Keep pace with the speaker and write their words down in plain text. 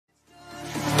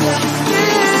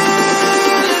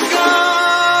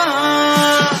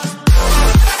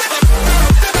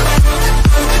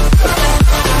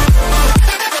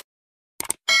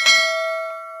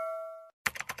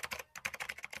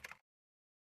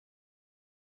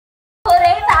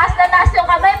tataas yung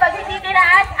kamay. Pag hindi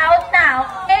tinaas, out na.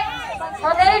 Okay?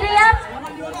 Okay, Liam?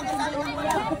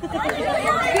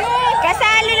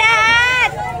 Kasali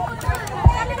lahat!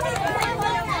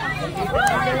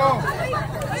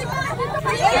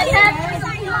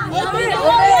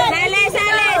 Sali,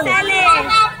 sali, sali!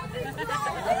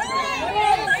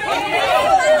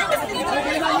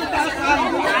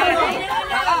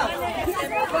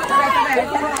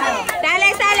 Sali,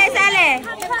 sali, sali!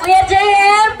 Kuya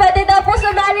JM, pwede daw po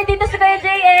sumali dito sa Kuya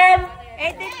JM.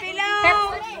 18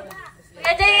 below!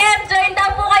 Kuya JM, join daw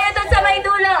po kayo dun sa may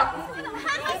dulo.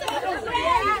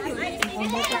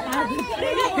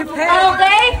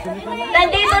 Okay?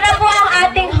 Nandito na po ang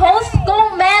ating host.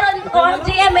 Kung meron o ang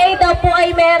GMA daw po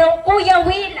ay merong Kuya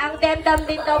Will. Ang Demdam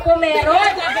din daw po meron.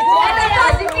 Ano daw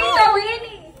si Tito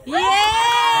Winnie? Yay!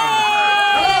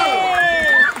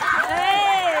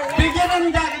 Bigyan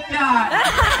ng jacket yan!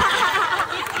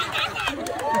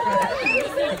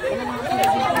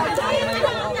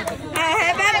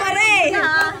 Hebe Maray!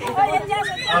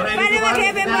 Paano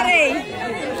mag-hebe Maray?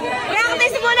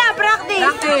 Practice muna, practice!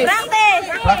 Practice!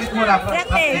 Practice muna,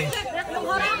 Practice!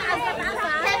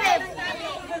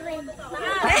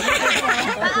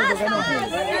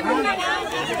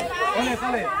 Ulit,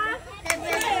 ulit.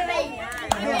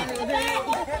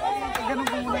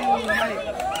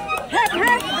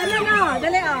 Dali na,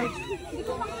 dali oh.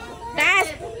 Taas!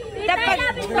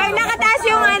 Pag nakataas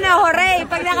yung ano, hooray!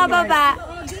 Pag nakababa.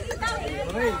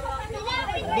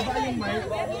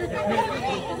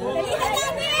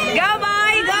 Go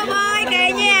boy! Go boy! Kaya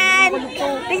nyo yan!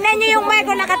 Tingnan nyo yung mic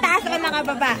kung nakataas o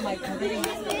nakababa.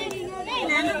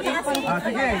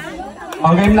 Sige.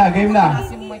 Oh, game na, game na.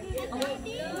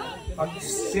 Pag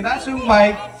sinaas yung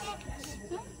mic,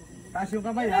 taas yung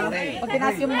kamay, ha? Pag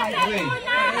tinaas yung mic. Okay.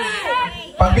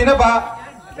 Pag binaba,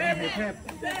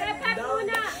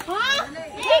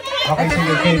 okay,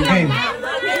 sige, game, game.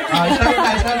 Start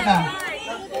na, start na.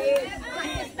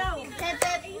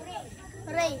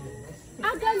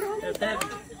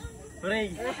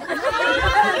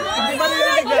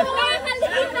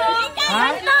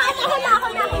 Ha?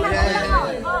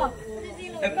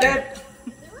 Hep,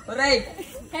 hooray!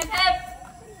 Hep, hep.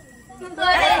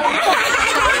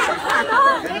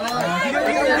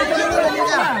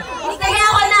 Sige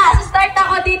ako na. Start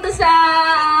ako dito sa...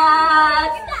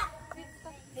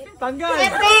 Tanggal!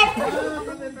 Hep, hep.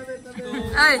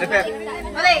 Ay.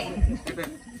 Hooray.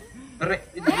 Hooray!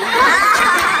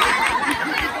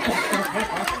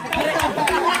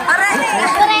 Hooray!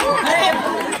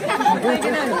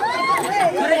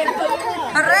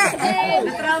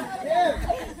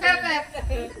 Hep, hep.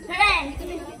 Hooray.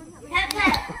 Hep, hep. Hooray. Hep,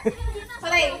 hep.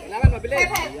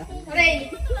 Hooray.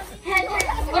 Hep, hep. Hooray. Hep, hep.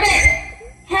 Hooray.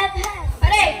 Hep, hep. Hooray! Hep, hep.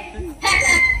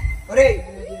 Hooray. Hep, hep. Hooray!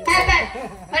 Hep, hep.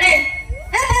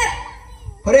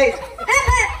 Hooray.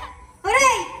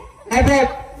 Hep, hep! Hooray. Hep, hep.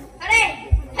 Hooray.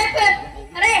 Hep, hep.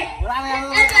 Hooray. Hep, hep! Hooray.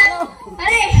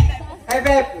 Hep, hep. Hooray. Hep, hep. Hooray. Hep,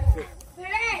 hep. Hooray.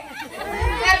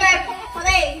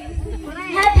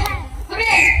 Hep, hep.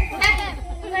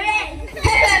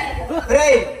 Hooray!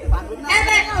 Hep,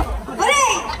 hep. Hooray.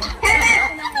 Hep, hep.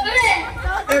 Hooray.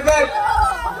 Hep, hep!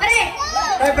 Hooray.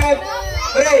 Hep, hep!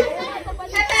 Hooray!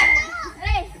 Hep, hep.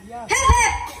 Hooray. Hep,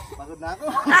 hep.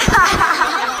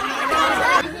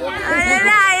 Ayan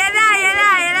na, ayan na, ayan na,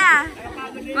 ayan na.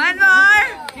 One more.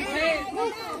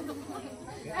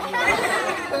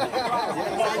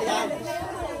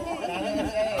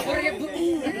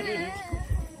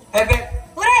 Hep, hep!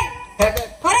 Hooray. Hep, hep!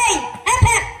 Hooray. Hep,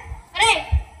 hep.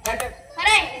 Hooray. Hep, hep!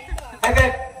 Hooray. Hep,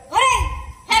 hep! Hooray.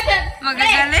 Hep, hep.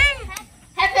 Magagaling.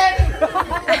 Hep, hep.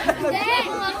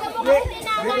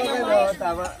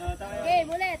 Tama.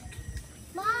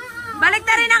 Balik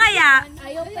na rin na kaya?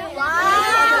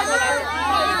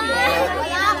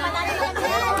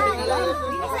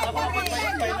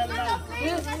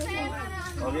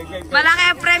 Malaki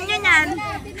ang frame nyo yan.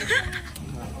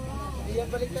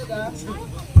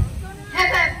 Hep,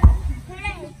 hep.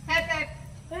 Hep, hep.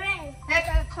 Hep,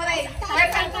 hep. Hooray. Hep,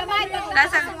 hep.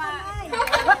 Lasang...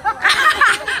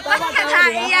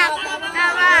 Naiyak.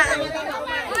 Tama.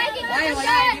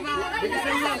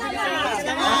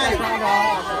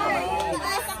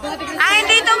 Ay,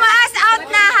 hindi tumaas. Out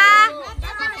na, ha?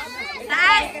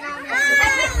 Saan?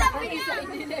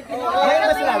 Ayun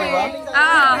ba sinabi ba?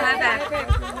 Oo, hebe.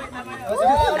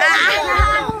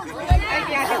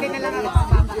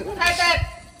 Hep, hep.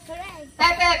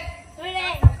 Hep, hep.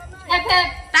 Hep, hep.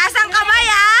 Taas ang kamay,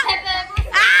 ha? Hep, hep.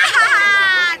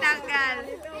 Tanggal.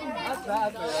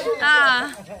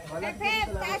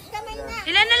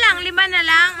 Ilan na lang? 5 na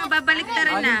lang? Babalik na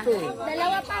rin na.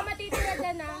 Dalawa pa matitira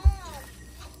dyan, ah.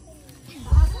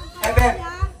 Hep, hep!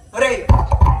 Hooray!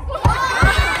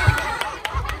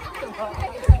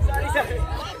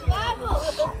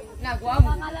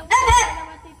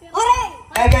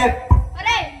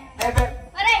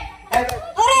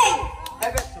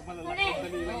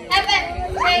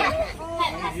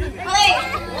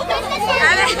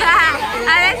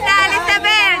 Alis na,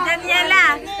 Bear. Daniela.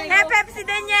 Hep, si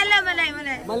Daniela. Malay.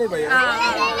 Mali ba yun?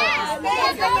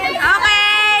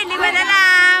 Okay, 5 na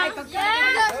lang.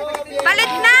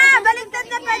 Baliktad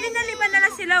na. Pwede na 5 na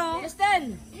lang sila, oh.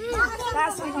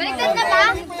 Baliktad na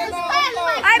ba?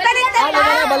 Ay, baliktad na.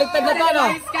 Baliktad na to, no?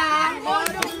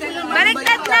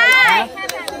 Baliktad na.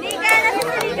 Liga na si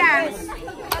Liga.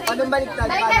 Anong baliktad?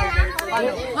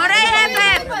 Horay,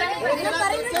 Hep.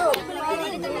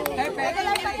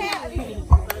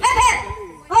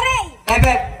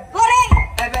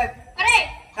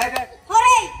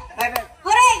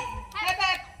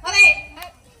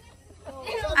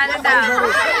 Ano daw?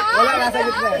 Wala, nasa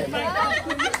gitna eh.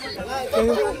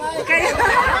 Kayo.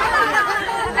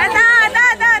 Ito.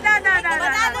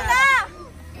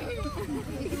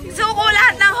 Suko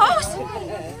lahat ng host.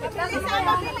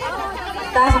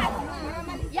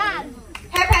 Yan.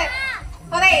 Hep.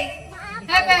 Hooray.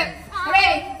 Hep.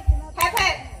 Hooray. Hep.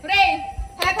 Hooray.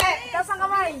 Hep. Taas ang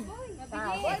kamay.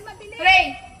 Hooray.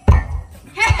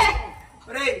 Hep.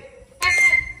 Hooray!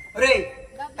 Hooray!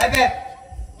 Hep!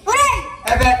 Hooray.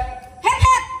 Hep! Hep.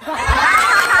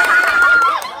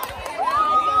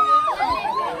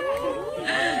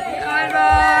 Come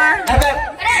on. Hep!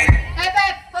 Hooray. Hep.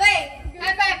 Hooray.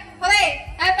 Hep. Hooray.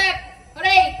 Hep.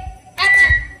 Hooray. Hep.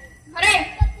 Hooray.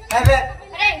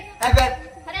 Hep!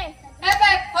 Hooray. Hep!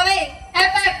 Hooray.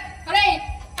 Hep. Hooray. Hep.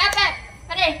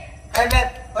 Hooray.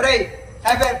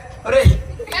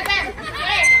 Hep.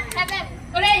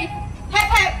 Hooray. Hep! Hooray!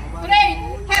 Hep! Hooray!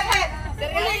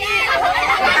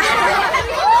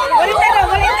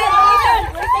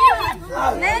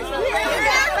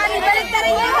 Baliktad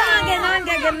rin yung mga ganon.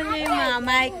 Gaganon nyo yung mga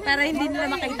mic para hindi nila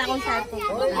makita kung saan po.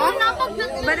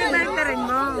 Baliktad rin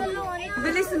mo.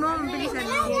 Bilisan mo.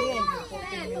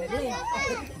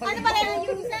 Ano ba rin yung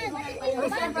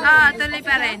Tuloy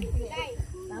pa rin. Hooray.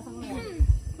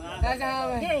 Hep.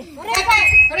 Hooray! Hooray!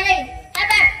 Hooray!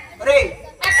 Hep. Hooray!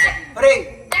 Hep. Hooray!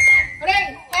 Hep.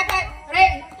 Hooray!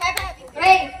 Hep.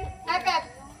 Hooray! Hep!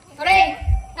 Hooray!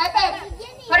 Hep.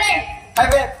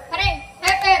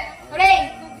 Hooray!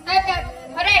 Hep.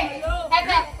 Hooray! Hep.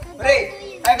 Hooray!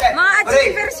 Hep! Mga Hooray!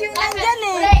 achievers yung nandyan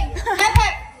eh. Hooray!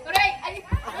 Hep. Hooray!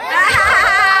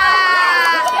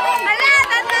 Hala,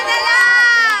 3 na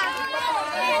lang.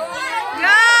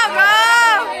 Go!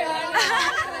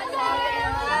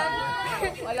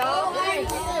 Hooray!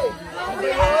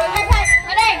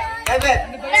 Hep! Hep! Hooray! Hep!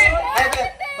 Hooray! Hep!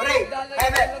 Hooray! Hep.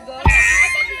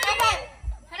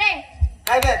 Hooray!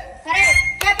 Hep. Hooray!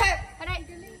 Hep!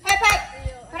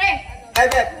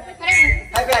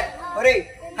 Hooray! Hep! Hooray!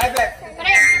 Hep!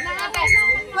 Hooray!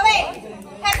 Hooray!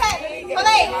 Hep.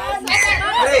 Hooray! Hep.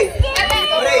 Hooray! Hooray!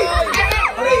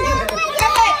 Hooray!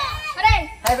 Hooray!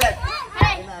 Hep!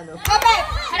 Hooray!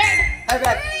 Hooray! Hep! Hooray!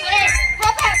 Hep.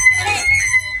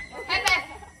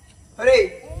 Hooray!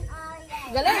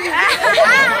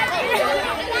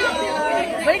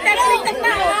 Baliktad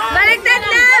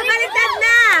na.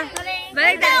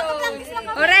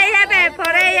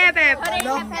 Hooray, Hep.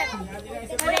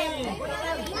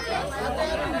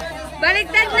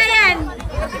 Baliktad na yan.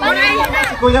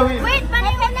 Kuya Will. Wait,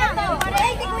 maniwala na to.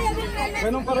 Hooray, si Kuya Will na lang.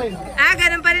 Ganun pa rin.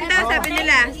 Ganun pa rin daw, sabi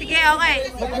nila. Sige, okay.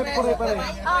 Nag-hep pa rin.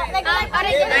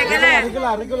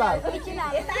 Regular. Regular.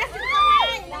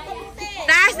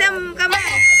 Taas ng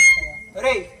kamay.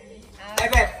 Hooray!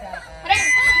 Hep! Hooray!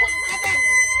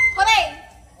 Hooray!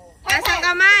 Taas ang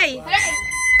kamay. Hooray!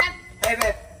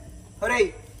 Hep! Hooray!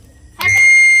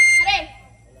 Hooray!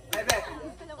 Hep!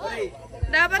 Hooray!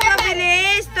 Dapat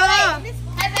mabilis to.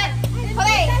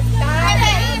 Hooray!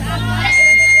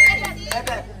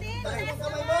 Hep!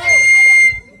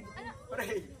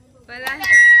 Hooray! Wala.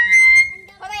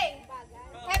 Hooray!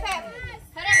 Hep!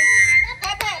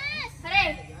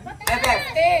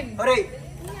 Hooray!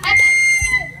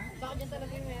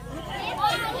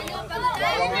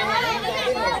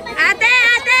 Ate.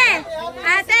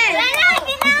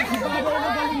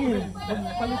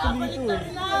 Palito-lito eh.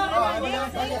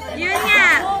 Yun nga.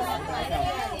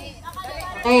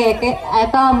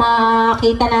 Ito,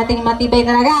 makita natin matibay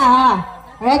talaga, ha?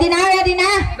 Ready na?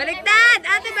 Baliktad.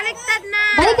 Ate, baliktad na.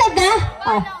 Baliktad na?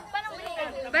 Oh.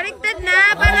 Baliktad na.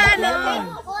 Para ano.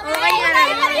 Okay na lang.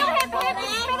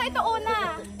 Pero ito una.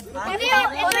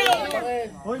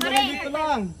 Hoy, malilito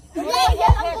lang.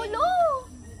 Yan ang gulo.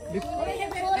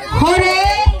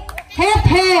 Hooray! Hep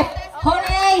hep!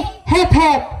 Hooray! Hep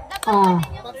hep!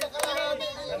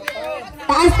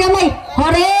 Taas kamay!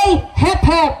 Hooray! Hep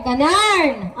hep!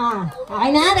 Ganon! Okay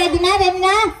na? Ready na?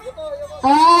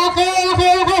 Okay!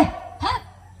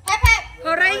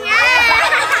 Huray nga.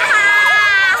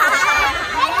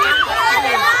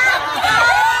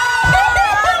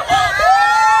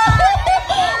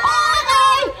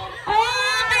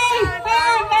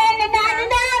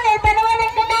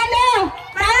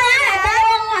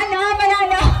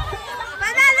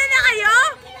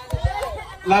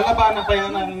 lalabanan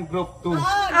kayo ng group 2.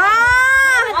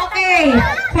 Okay.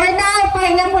 For now,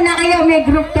 pahinga muna kayo. May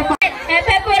group 2 pa. Hep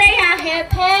hep hooray ha. Hep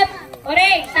hep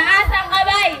hooray. Taas ang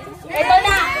kamay. Ito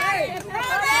na.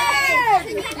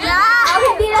 Ang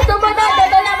hindi na sumunod.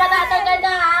 Ito na. Matatanggal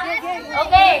na ha.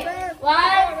 Okay.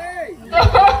 1, 2,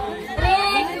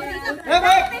 3. Hep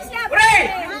hep! Hooray!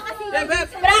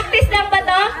 Practice lang ba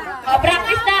to? O,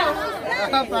 practice lang.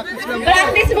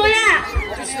 Practice muna.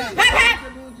 Hep hep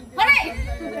hooray.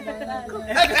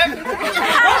 Hep hep!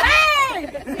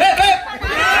 Hep hep!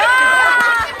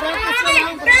 Okay,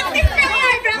 practice lang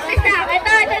yan. Practice lang.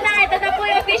 Ito na po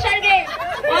yung official game.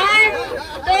 1,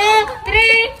 2,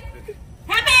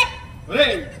 3. Hep hep!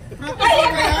 Hooray!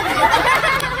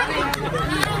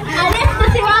 Alis na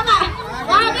si Mama.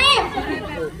 Okay.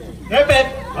 Hep hep!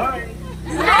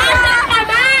 Taas ang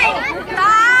kamay.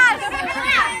 Taas.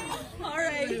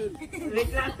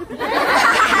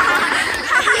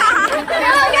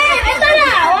 Okay, ito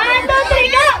na. 1, 2,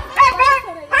 3, go. Hep hep.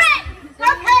 Hooray.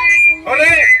 Hep hep.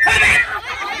 Hooray!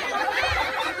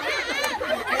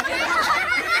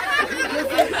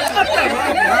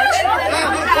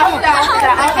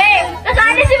 Okay.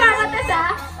 Nasali si Mama tas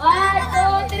ha.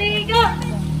 1, 2, 3, go.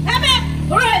 Hep hep.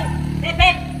 Hooray. Hep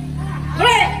hep.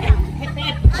 Hooray. Hep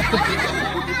hep.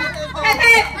 Hep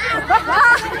hep. Hep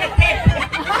hep.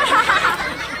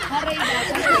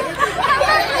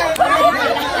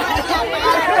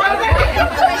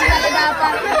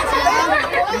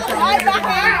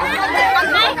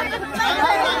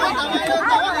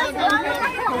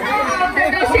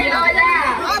 Si Lola.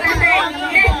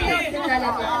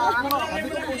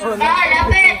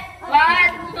 Lapit.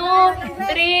 1, 2,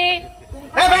 3.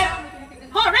 Hep hep!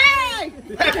 Hooray!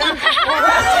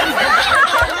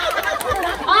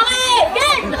 Okay,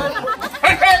 good!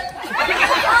 Hep hep!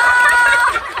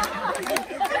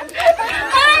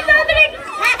 1, 2, 3.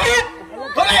 Hep hep. Hooray! Okay! Hep hep. Hep hep.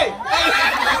 Hooray!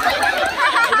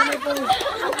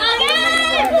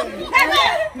 Hep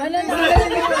hep!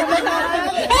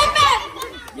 Hooray! Hep hep.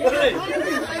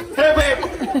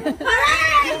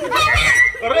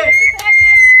 Hooray! Hooray!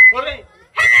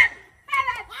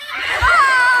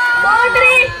 2,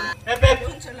 3. Hep hep!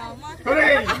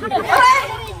 Hooray! 1,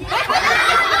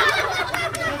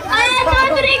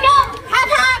 2, 3, go! Hep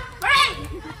hep. Hooray!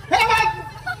 Hep hep!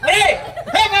 Hooray!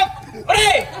 Hep hep!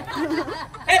 Hooray!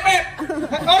 Hep hep!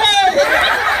 Hooray!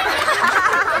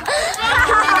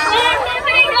 1, 2,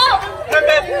 3, go! Hep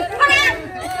hep! Hooray!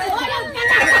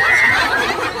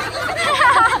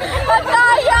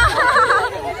 Magkaya!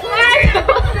 1, 2,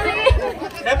 3.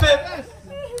 Hep hep!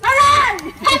 Hooray!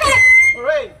 Hep hep.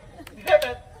 Hooray! Hep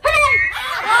hep! Hooray!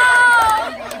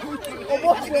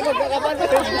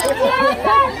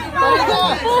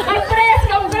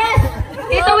 Compress!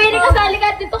 Dito, Winnie, kasali ka.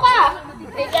 Dito ka.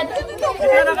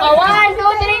 Oh, 1, 2,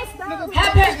 3.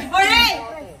 Hep hep. Hooray!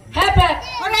 Hep hep.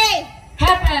 Hooray!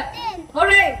 Hep hep.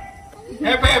 Hooray!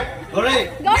 Hep hep! Hooray!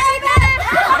 Go! Okay! Hep hep.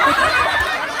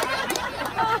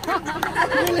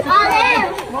 Hooray!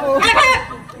 Hep hep!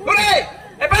 Hooray!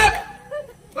 Hep hep.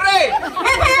 Hooray!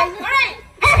 Hep hep. Hooray!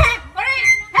 Hep hep. Hooray! Hooray! Hep hep! Hooray!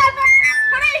 Hep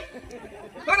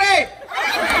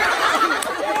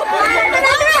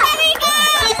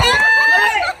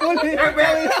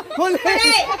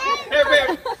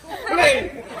hep! Hooray!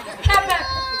 Hep hep.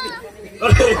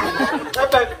 Hooray!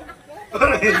 Hep hep!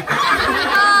 Hooray!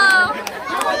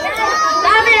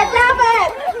 Lapit! Lapit!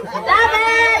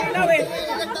 Lapit!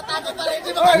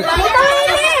 Dito, Winnie!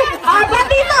 Ba't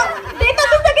dito? Dito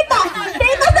sa gitna!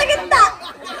 Dito sa gitna!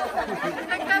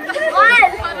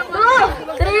 1,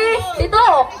 2, 3, dito!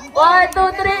 1,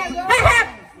 2, 3, hep hep!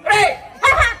 Hooray!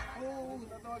 Hep hep!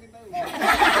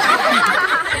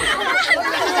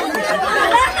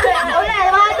 Ulit,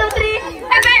 1, 2, 3,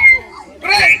 hep hep!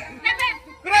 Hooray! Hep hep!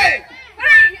 Hooray! Hooray!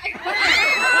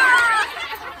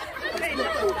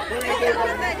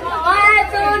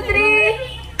 1, 2,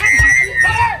 3,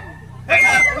 Hep hep!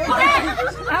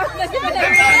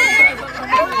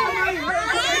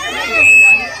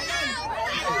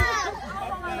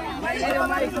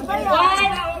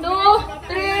 One, 2,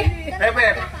 3. Hep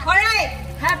hep! Hooray!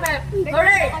 Hep hep!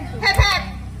 Hooray! Hep hep!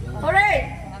 Hooray!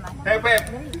 Hep hep!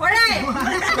 Hooray!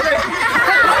 Hooray!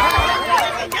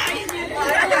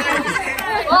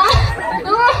 1,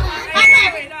 2, hep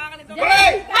hep!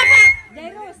 Hooray! Hep hep!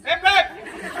 Hep hep!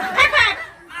 Hep hep!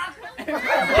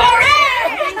 Hooray!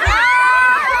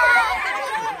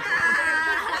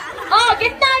 Oh,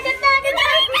 gitna!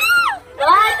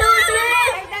 1, 2, 3.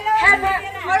 Hep hep!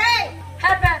 Hooray!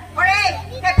 Hep hep! Hooray!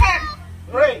 Hep hep!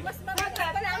 Hooray!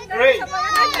 Hooray!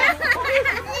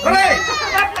 Hooray!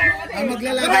 Ang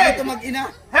maglalagay ito mag-ina.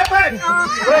 Hep hep!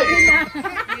 Hooray!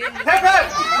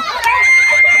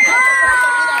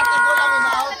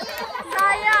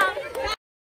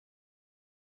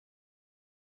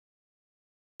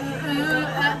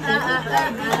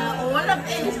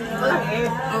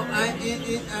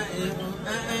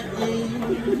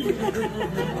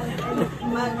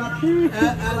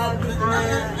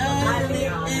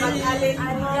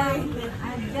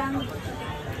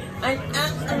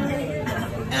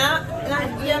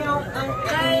 ang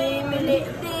kay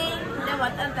Militing.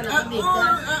 Dapat ang talagang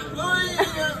bigas.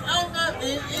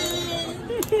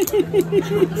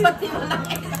 Pati mo lang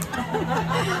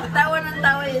tawa ng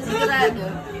tawa yun, sigurado.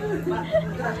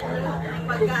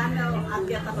 Pagkano,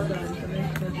 akyat ako doon.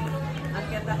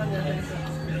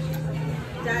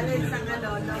 Challenge ang ano,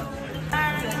 no?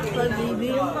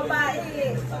 Pag-ibig yung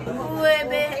babae.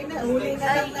 Uwebe,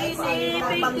 ay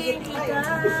isipin kita.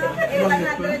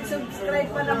 800 subscribe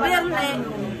pa naman. Berne,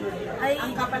 ay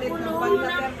puno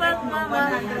ng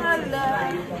pagmamahala.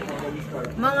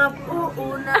 Mga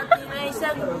puo natin ay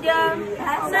sadyang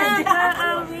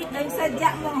nag-aawit. Ay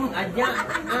sadya mo.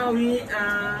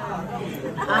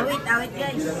 Awit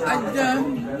guys.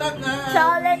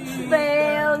 Challenge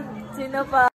failed. Sino pa?